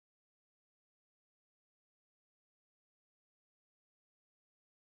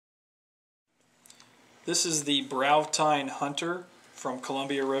This is the Tine Hunter from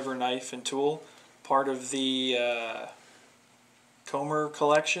Columbia River Knife and Tool, part of the Comer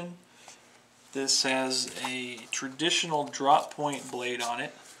collection. This has a traditional drop point blade on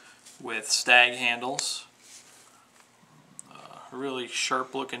it with stag handles. Really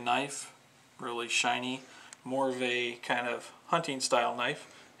sharp looking knife, really shiny, more of a kind of hunting style knife,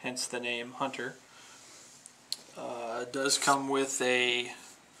 hence the name Hunter. It does come with a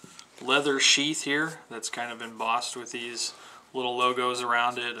leather sheath here that's kind of embossed with these little logos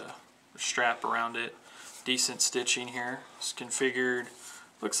around it, a strap around it, decent stitching here. It's configured,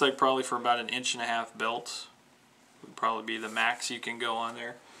 looks like probably for about 1.5 inch belt. Would probably be the max you can go on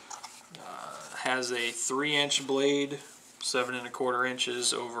there. Has a 3-inch blade, 7¼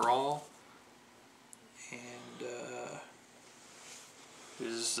 inches overall, and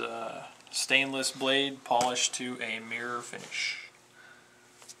is stainless blade polished to a mirror finish.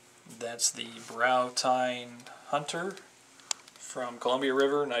 That's the Tine Hunter from Columbia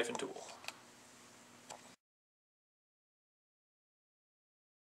River Knife and Tool.